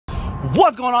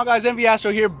What's going on, guys? MV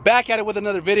Astro here, back at it with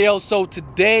another video. So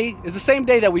today is the same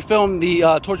day that we filmed the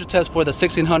torture test for the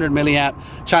 1600 milliamp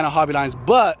China Hobby Lines,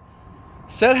 but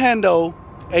said Hendo,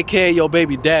 aka yo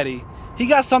baby daddy, he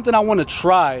got something I want to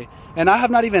try, and I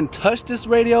have not even touched this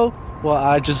radio. Well,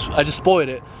 I just spoiled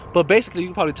it, but basically you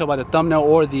can probably tell by the thumbnail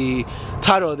or the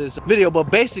title of this video, but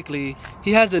basically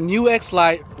he has a new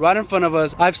X-Lite right in front of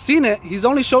us. I've seen it, he's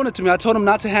only shown it to me. I told him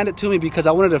not to hand it to me because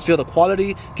I wanted to feel the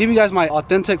quality, give you guys my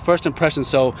authentic first impression.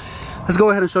 So let's go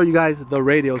ahead and show you guys the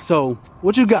radio. So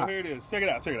what you got? Here it is. Check it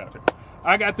out, check it out.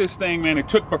 I got this thing, man. It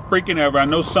took for freaking ever. I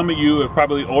know some of you have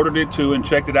probably ordered it too and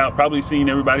checked it out, probably seen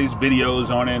everybody's videos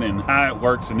on it and how it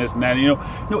works and this and that. You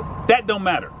know that don't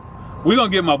matter. We're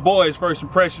gonna get my boy's first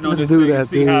impression on this thing and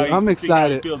see how he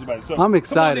feels about it. So I'm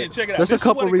excited. Check it out. There's a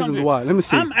couple reasons why. Let me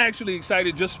see. I'm actually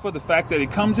excited just for the fact that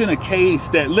it comes in a case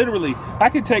that literally I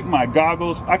can take my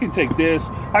goggles, I can take this,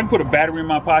 I can put a battery in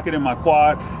my pocket in my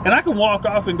quad, and I can walk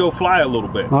off and go fly a little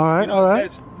bit. All right, all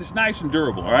right. It's nice and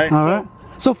durable, all right? All right.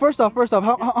 So first off,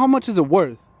 how much is it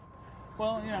worth?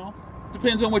 Well, you know,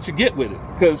 depends on what you get with it.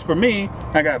 Because for me,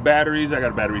 I got batteries, I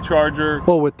got a battery charger.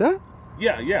 Oh, with that?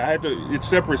 Yeah, I had to. It's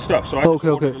separate stuff, so I just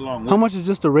ordered it along with it. How much is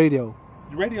just the radio?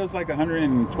 The radio's like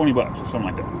 120 bucks or something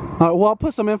like that. All right, well, I'll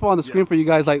put some info on the screen for you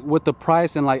guys, like with the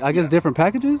price and like I guess different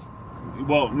packages.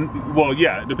 Well,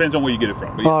 yeah, it depends on where you get it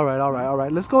from. But yeah. All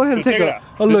right. Let's go ahead and take a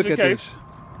look at this.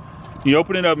 You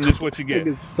open it up and this is what you get.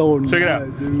 It's so nice. Check it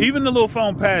out. Dude. Even the little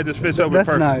foam pad just fits over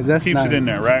perfect. Nice. That's keeps it in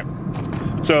there, right?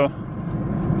 So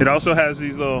it also has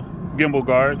these little gimbal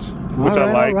guards, which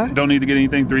I like. Don't need to get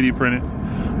anything 3D printed.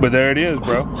 But there it is,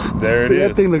 bro. There it is.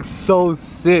 That thing looks so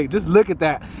sick. Just look at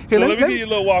that. Here, so let me give you a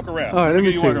little walk around. All right, let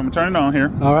me see. I'm gonna turn it on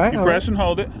here. All right. You press and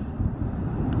hold it.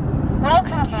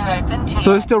 Welcome to OpenTX.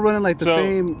 So it's still running like the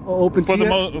same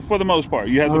OpenTX? For the most part.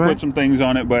 You have to put some things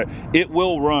on it, but it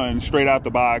will run straight out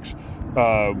the box.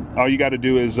 All you got to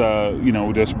do is, you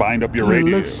know, just bind up your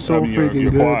radio. It looks so freaking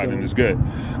your good, quad, and it's good.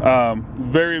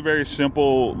 Very, very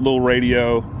simple little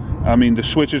radio. I mean, the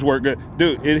switches work good.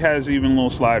 Dude, it has even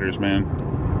little sliders, man.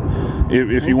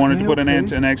 If you wanted to put an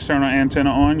external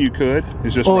antenna on, you could.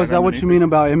 It's just is that what you mean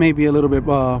about it may be a little bit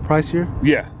pricier?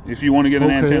 Yeah, if you want to get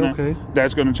an antenna,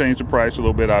 that's going to change the price a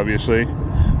little bit, obviously.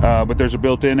 But there's a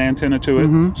built-in antenna to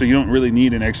it, so you don't really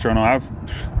need an external.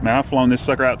 I've flown this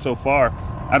sucker out so far,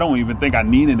 I don't even think I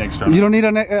need an external. You don't need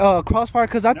a crossfire?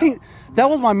 Because I think that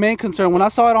was my main concern. When I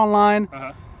saw it online,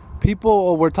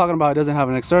 people were talking about it doesn't have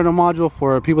an external module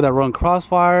for people that run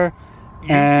crossfire. You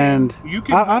can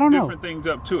I don't know, different things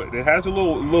up to it. It has a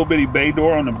little bitty bay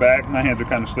door on the back. My hands are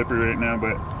kind of slippery right now,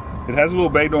 but it has a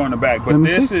little bay door on the back. But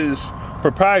this is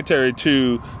proprietary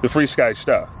to the FrSky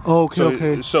stuff.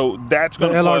 So that's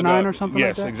going to LR9 or something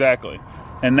like that? Yes, exactly.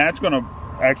 And that's going to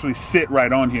actually sit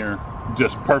right on here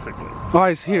just perfectly. All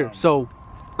right, it's here. So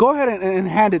go ahead and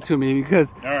hand it to me because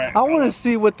I want to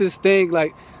see what this thing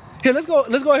like. Here, let's go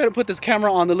ahead and put this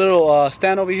camera on the little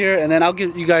stand over here, and then I'll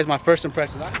give you guys my first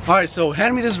impressions. All right, so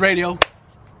hand me this radio. All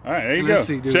right, there you go.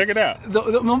 See, check it out.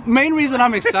 The main reason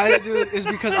I'm excited, dude, is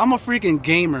because I'm a freaking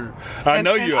gamer. I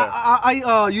know you are.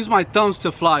 I use my thumbs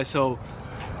to fly, so.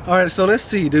 All right, so let's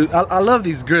see, dude. I love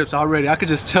these grips already. I could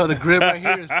just tell the grip right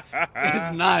here is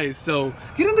nice. So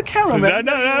get in the camera, man.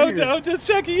 No, I'm just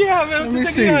checking you out, man. I'm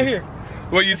just checking you out here.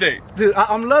 What do you think? Dude,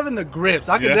 I'm loving the grips.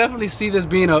 I could definitely see this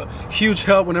being a huge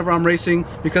help whenever I'm racing,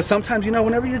 because sometimes, you know,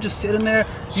 whenever you're just sitting there,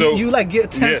 you like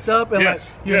get tensed up and like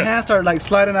your hands start like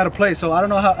sliding out of place. So I don't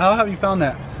know, how have you found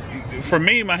that? For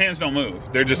me, my hands don't move.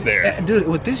 They're just there. Dude,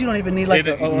 with this you don't even need like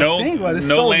a thing. It's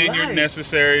no so lanyard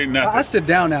necessary, nothing. I sit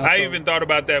down now. I even thought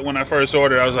about that when I first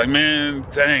ordered. I was like, man,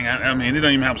 dang, I mean, they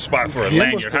don't even have a spot for a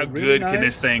lanyard. How good can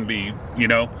this thing be, you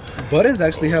know? Buttons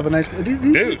actually have a nice,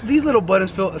 these little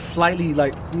buttons feel slightly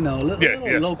like, you know,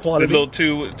 low quality. The little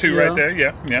two right there,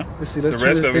 yeah. Let's see, let's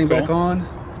turn this thing back on.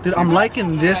 Dude, I'm liking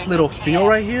this little feel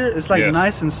right here. It's like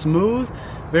nice and smooth,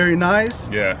 very nice.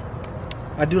 Yeah.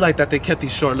 I do like that they kept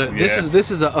these short.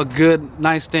 This is a good,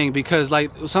 nice thing, because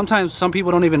like sometimes some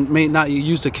people may not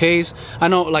use the case. I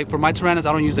know, like for my Tyrannos,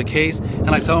 I don't use the case, and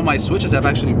like some of my switches have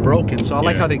actually broken. So I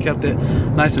like how they kept it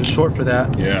nice and short for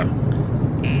that. Yeah.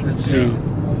 Let's see.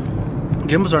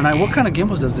 Gimbals are nice. What kind of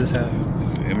gimbals does this have?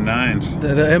 M9s. The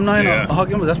M9 hog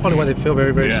gimbals. That's probably why they feel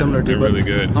very, very similar, dude. They're really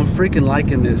good. I'm freaking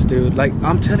liking this, dude. Like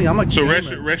I'm telling you, I'm a gamer.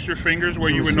 So rest your fingers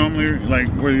where you would normally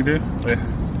where you do.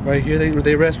 Right here,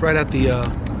 they rest right at the.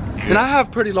 And I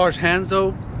have pretty large hands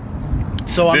though,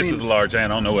 so I mean. This is a large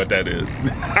hand. I don't know what that is.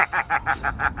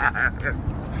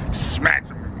 Smack.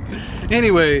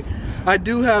 Anyway, I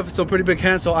do have some pretty big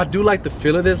hands, so I do like the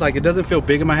feel of this. Like, it doesn't feel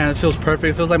big in my hand. It feels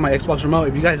perfect. It feels like my Xbox remote.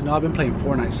 If you guys know, I've been playing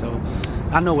Fortnite, so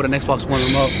I know what an Xbox One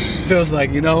remote feels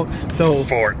like, you know. So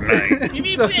Fortnite. You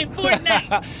mean play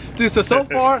Fortnite? Dude, so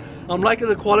far I'm liking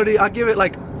the quality. I give it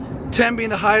like 10 being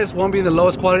the highest, 1 being the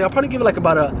lowest quality. I'll probably give it like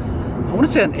about a, I want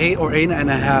to say an 8 or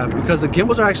 8.5, because the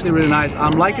gimbals are actually really nice.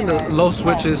 I'm liking the low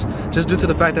switches just due to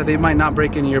the fact that they might not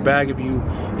break into your bag if you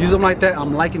use them like that.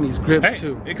 I'm liking these grips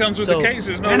too. It comes with the case,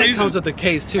 there's no reason. reason. It comes with the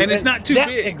case too. And it's not too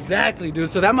big. Exactly,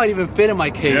 dude. So that might even fit in my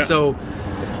case. So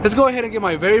let's go ahead and get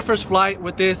my very first flight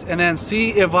with this and then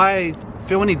see if I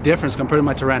feel any difference compared to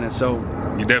my Tyrannus. So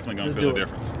you're definitely gonna feel a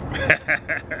difference.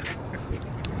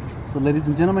 So ladies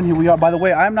and gentlemen, here we are. By the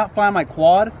way, I'm not flying my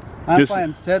quad. I'm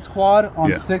flying Set's quad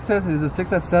on 6S. It is a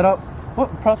 6S setup.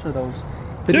 What props are those?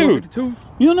 Dude,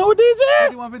 you don't know what these are?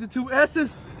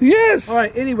 5152S's? Yes. All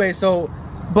right, anyway, so,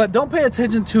 but don't pay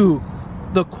attention to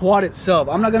the quad itself.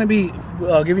 I'm not gonna be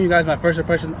giving you guys my first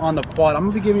impressions on the quad. I'm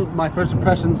gonna be giving my first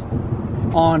impressions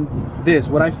on this,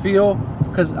 what I feel,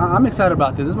 because I'm excited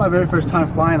about this. This is my very first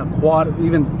time flying a quad,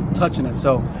 even touching it.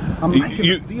 So I'm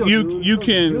you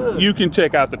can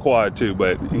check out the quad too,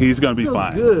 but he's gonna be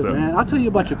fine. Good, so. Man. I'll tell you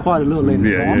about your quad a little later.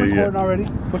 So I'm recording already.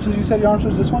 Which is, you said your arm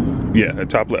switch, this one? Yeah, the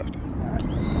top left.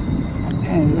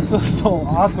 Dang, it feels so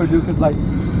awkward, dude, because like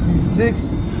these sticks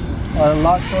are a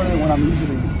lot shorter than what I'm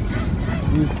usually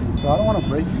used to. So I don't want to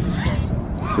break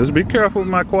these. Just be careful with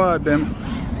my quad, damn it.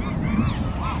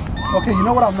 Okay, you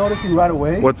know what I'm noticing right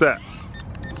away? What's that?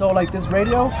 So like this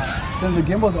radio, since the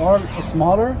gimbals are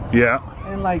smaller,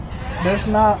 and like there's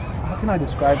not, how can I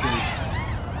describe this?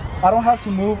 I don't have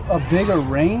to move a bigger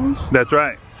range. That's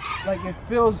right. Like it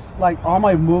feels like all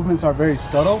my movements are very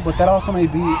subtle, but that also may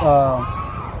be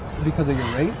because of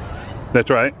your rates. That's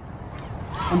right.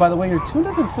 And by the way, your tune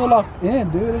doesn't feel locked in,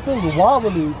 dude. It feels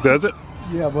wobbly. Does it?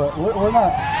 Yeah, but we're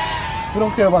not, we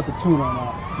don't care about the tune right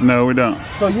now. No, we don't.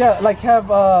 So yeah, like have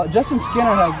Justin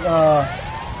Skinner has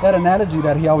that analogy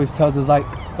that he always tells us, like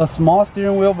a small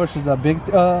steering wheel versus a big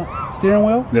steering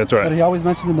wheel. That's right. That he always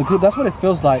mentions in the group. That's what it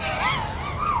feels like.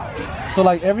 So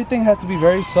like everything has to be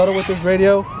very subtle with this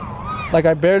radio. Like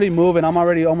I barely move and I'm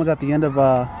already almost at the end of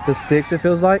the sticks, it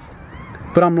feels like.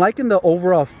 But I'm liking the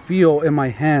overall feel in my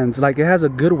hands. Like it has a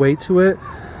good weight to it.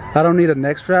 I don't need a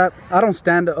neck strap. I don't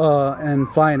stand and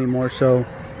fly anymore, so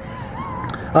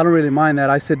I don't really mind that.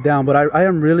 I sit down, but I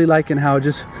am really liking how it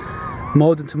just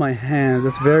molds into my hands.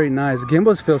 That's very nice.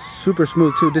 Gimbals feel super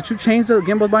smooth too. Did you change the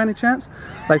gimbals by any chance?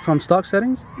 Like from stock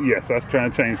settings? Yes, I was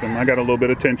trying to change them. I got a little bit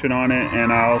of tension on it,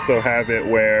 and I also have it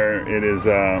where it is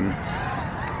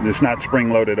it's not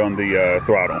spring loaded on the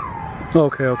throttle.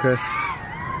 Okay.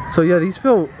 So yeah, these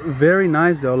feel very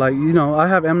nice though. Like, you know, I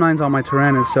have M9s on my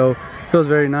Tyrannus, so it feels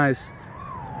very nice.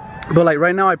 But like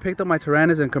right now I picked up my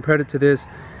Tyrannus and compared it to this,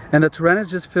 and the Tyrannus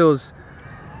just feels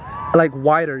like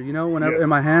wider, you know, whenever in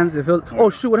my hands it feels. Oh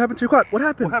shoot, what happened to your quad? What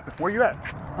happened? What happened? Where you at?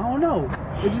 I don't know.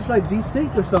 It just like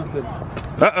desynced or something.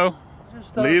 Uh-oh.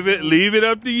 Leave it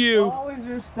up to you. Always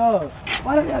your stuff.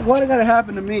 Why did that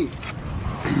happen to me?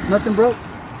 Nothing broke?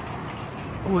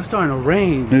 Oh, it's starting to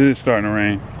rain. It is starting to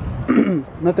rain.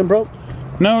 Nothing broke?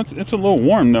 No, it's a little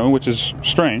warm though, which is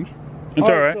strange. It's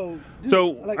all right. So, dude, so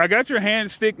like, I got your hand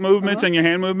stick movements and your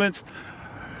hand movements.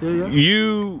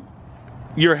 Yeah.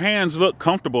 Your hands look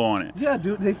comfortable on it. Yeah,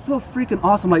 dude, they feel freaking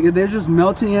awesome. Like they're just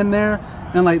melting in there,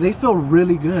 and like they feel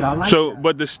really good. I like that.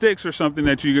 But the sticks are something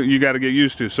that you got to get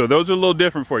used to. So those are a little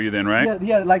different for you then, right?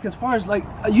 Yeah. Like as far as like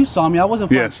you saw me, I wasn't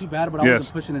flying too bad, but I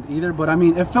wasn't pushing it either. But I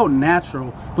mean, it felt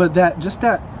natural. But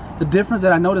the difference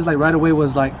that I noticed like right away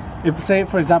was like, if say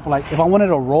for example, like if I wanted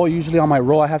to roll, usually on my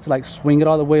roll I have to like swing it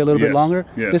all the way a little bit longer.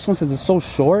 This one, since it's so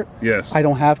short, I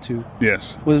don't have to. That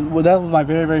was my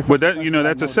very first. But that, you know,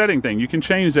 that's a setting thing. You can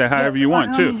change that however you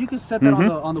want too. I mean, you can set that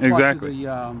on the quad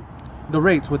to the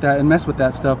rates with that and mess with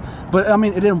that stuff. But I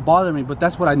mean, it didn't bother me. But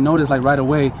that's what I noticed like right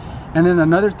away. And then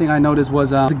another thing I noticed was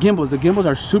the gimbals. The gimbals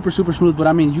are super smooth. But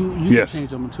I mean, you can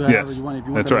change them to however you want. If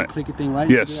you want that clicky thing, right?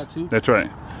 Yes, you can do that too? That's right.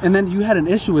 And then you had an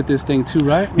issue with this thing too,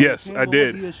 right? Yes, I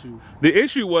did. What was the issue? The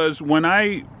issue was when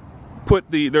I put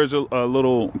there's a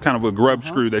little kind of a grub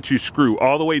screw that you screw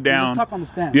all the way down. Let's talk on the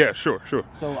stand. Yeah, sure. So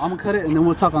I'm gonna cut it and then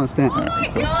we'll talk on the stand. Oh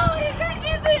my God, is that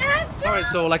you they asked? All right,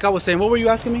 so like I was saying, what were you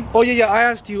asking me? Oh yeah, I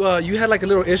asked you, you had like a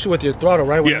little issue with your throttle,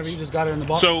 right? Whenever you just got it in the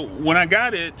box? So when I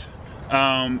got it,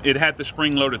 it had the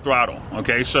spring-loaded throttle,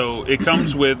 okay? So it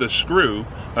comes with a screw,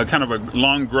 a kind of a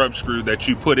long grub screw that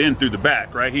you put in through the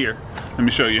back, right here. Let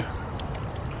me show you.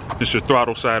 This is your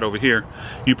throttle side over here.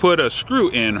 You put a screw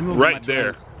in right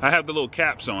there. I have the little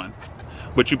caps on,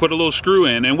 but you put a little screw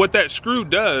in, and what that screw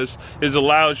does is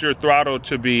allows your throttle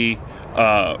to be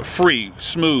free,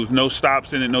 smooth, no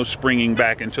stops in it, no springing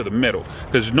back into the middle,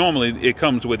 because normally it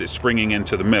comes with it springing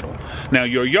into the middle. Now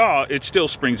your yaw, it still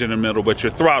springs in the middle, but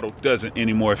your throttle doesn't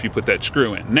anymore if you put that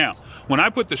screw in. Now when I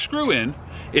put the screw in,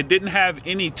 it didn't have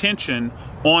any tension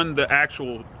on the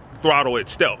actual throttle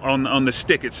itself, on the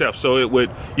stick itself, so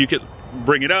you could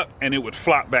bring it up and it would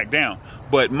flop back down,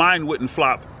 but mine wouldn't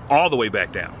flop all the way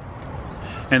back down.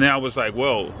 And then I was like,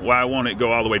 well, why won't it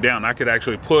go all the way down? I could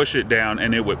actually push it down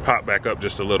and it would pop back up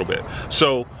just a little bit.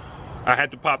 So I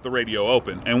had to pop the radio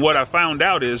open. And what I found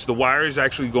out is the wires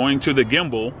actually going to the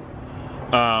gimbal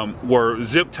were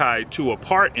zip tied to a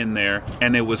part in there,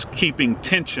 and it was keeping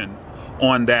tension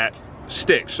on that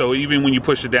stick. So even when you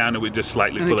push it down, it would just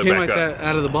slightly pull it back up. And it came like that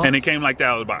out of the box? And it came like that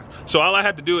out of the box. So all I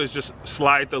had to do is just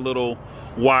slide the little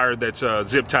wire that's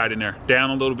zip tied in there down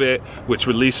a little bit, which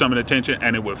released some of the tension,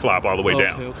 and it would flop all the way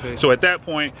down. Okay. So at that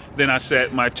point, then I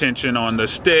set my tension on the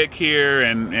stick here,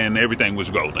 and everything was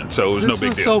golden. So it was no big deal.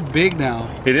 This one's so big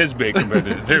now. It is big compared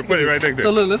to here. Put it right there.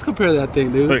 So look, let's compare that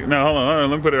thing, dude. Look, no, hold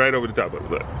on. Let me put it right over the top of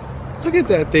it. Look at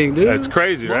that thing, dude. That's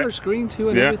crazy, smaller right? Smaller screen too,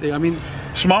 and everything. I mean,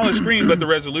 smaller screen, but the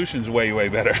resolution's way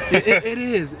better. it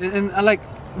is, and I like.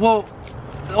 Well,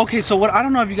 okay, so what, I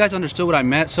don't know if you guys understood what I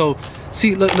meant. So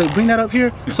see, look, bring that up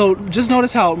here. So just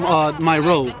notice how my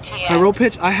row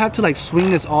pitch, I have to like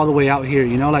swing this all the way out here,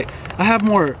 you know, like I have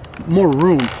more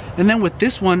room. And then with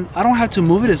this one, I don't have to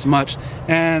move it as much,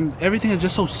 and everything is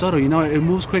just so subtle, you know, it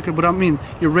moves quicker. But I mean,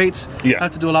 your rates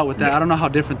have to do a lot with that. I don't know how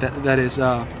different that is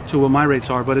to what my rates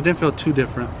are, but it didn't feel too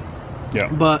different.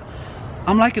 But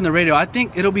I'm liking the radio. I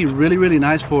think it'll be really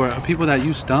nice for people that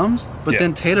use thumbs. But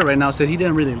then Taylor right now said he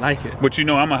didn't really like it. But you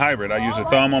know, I'm a hybrid. I use a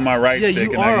thumb on my right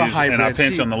stick, and I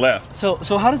pinch on the left.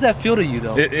 So how does that feel to you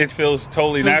though? It feels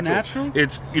totally natural.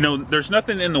 It's, you know, there's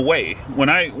nothing in the way.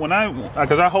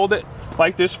 Because I hold it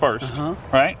like this first,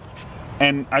 right?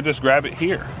 And I just grab it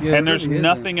here, and there's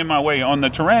nothing in my way. On the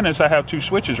Tyrannus, I have 2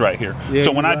 switches right here.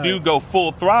 So when I do go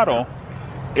full throttle,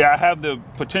 I have the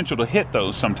potential to hit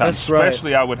those sometimes.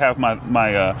 Especially I would have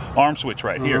my arm switch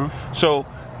right here. So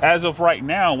as of right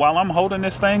now, while I'm holding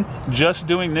this thing, just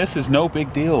doing this is no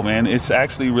big deal, man. It's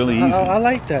actually really easy. I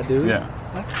like that, dude. Yeah.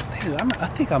 I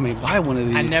think I may buy one of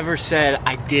these. I never said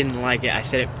I didn't like it. I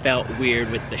said it felt weird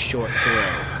with the short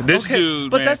throw. This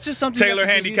dude, but man, that's just something Taylor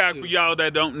Handycock, for y'all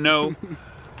that don't know.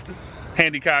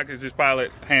 Handycock is his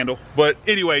pilot handle. But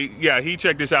anyway, yeah, he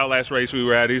checked this out last race we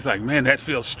were at. He's like, man, that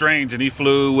feels strange. And he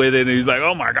flew with it, and he's like,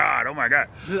 oh my God.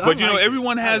 Dude, but you know,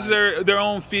 everyone has their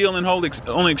own feel and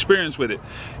own experience with it.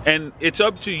 And it's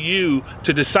up to you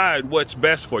to decide what's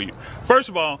best for you. First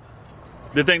of all,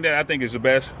 the thing that I think is the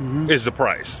best is the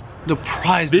price. The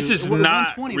price. This is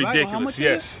not ridiculous.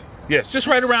 Right? Yes, just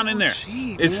right around in there.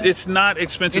 Cheap, it's not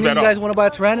expensive at all. You guys want to buy a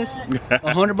Tyrannus?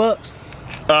 $100.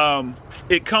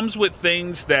 It comes with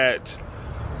things that,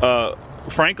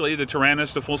 frankly, the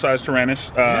Tyrannus, the full-size Tyrannus,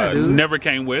 never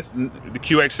came with. The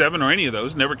QX7 or any of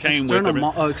those never came with.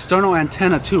 External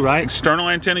antenna too, right? External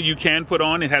antenna you can put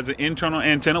on. It has an internal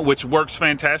antenna, which works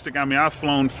fantastic. I mean, I've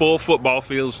flown full football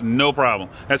fields, no problem.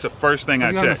 That's the first thing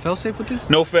I check. You have a fail-safe with this?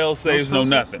 No fail-safes, no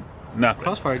nothing. Nothing.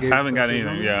 Crossfire gave I haven't got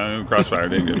anything. Yeah, Crossfire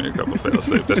did give me a couple of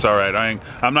fail-safes. That's all right.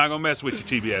 I'm not gonna mess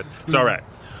with you, TBS. It's all right.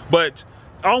 But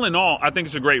all in all, I think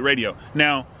it's a great radio.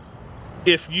 Now,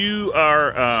 if you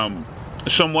are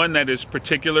someone that is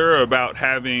particular about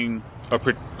having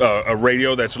a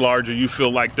radio that's larger, you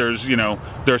feel like there's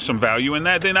some value in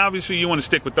that, then obviously you want to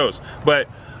stick with those. But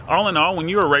all in all, when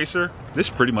you're a racer, this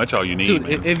is pretty much all you need. Dude,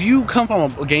 man. If you come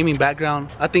from a gaming background,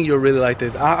 I think you'll really like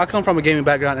this. I come from a gaming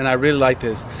background, and I really like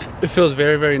this. It feels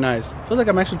very nice. It feels like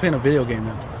I'm actually playing a video game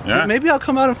now. Yeah. Maybe I'll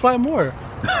come out and fly more.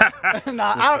 No,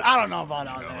 I don't know about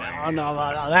all that. I don't know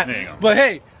about all that. But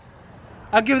hey,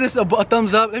 I'll give this a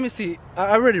thumbs up. Let me see.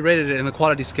 I already rated it in the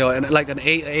quality scale, and like an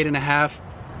 8, 8.5.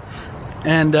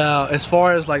 And as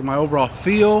far as like my overall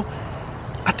feel,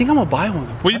 I think I'm gonna buy one.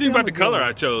 What do you think about the color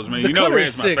I chose, man? You know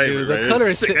red's my favorite. Dude. The color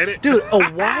is sick. Dude,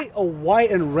 a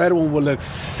white and red one would look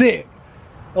sick.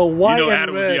 A white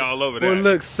and red would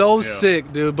look so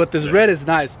sick, dude. But this red is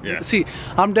nice. See,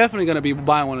 I'm definitely gonna be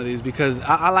buying one of these because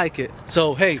I like it.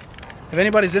 So hey, if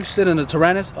anybody's interested in the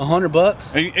Tyrannus,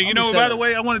 $100. And you know, by the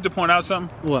way, I wanted to point out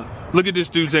something. What? Look at this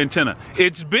dude's antenna.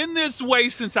 It's been this way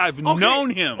since I've known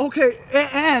him. Okay,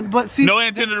 but see, no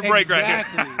antenna to break right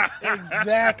here.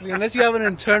 Exactly. Unless you have an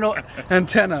internal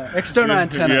antenna, external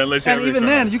antenna. And even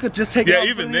then, you could just take it off.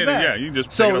 Even then, you can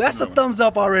just. So that's a thumbs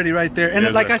up already right there.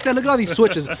 And like I said, look at all these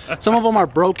switches. Some of them are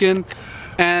broken.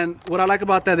 And what I like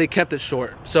about that, they kept it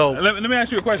short. So let me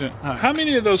ask you a question. How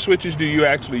many of those switches do you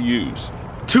actually use?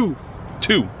 2.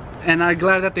 Two. And I'm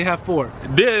glad that they have 4.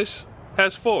 This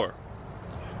has 4.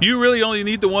 You really only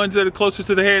need the ones that are closest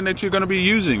to the hand that you're going to be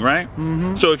using, right?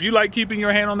 So if you like keeping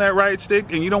your hand on that right stick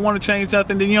and you don't want to change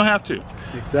nothing, then you don't have to.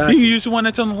 Exactly. You can use the one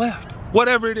that's on the left,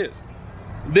 whatever it is.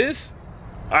 This,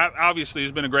 obviously,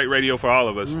 has been a great radio for all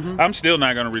of us. I'm still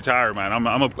not going to retire mine.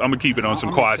 I'm gonna keep it on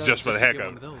some quads just for the heck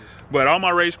of it. But all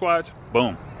my race quads,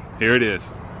 boom, here it is.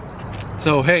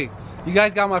 So hey, you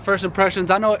guys got my first impressions.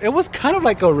 I know it was kind of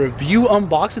like a review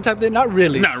unboxing type thing. Not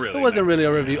really. Not really. It wasn't really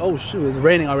a review. Oh shoot, it's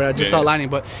raining already. I just saw lightning.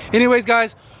 But anyways,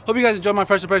 guys, hope you guys enjoyed my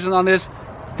first impressions on this.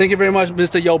 Thank you very much,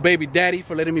 Mr. Yo Baby Daddy,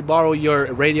 for letting me borrow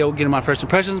your radio, getting my first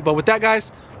impressions. But with that,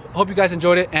 guys, hope you guys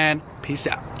enjoyed it, and peace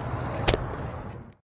out.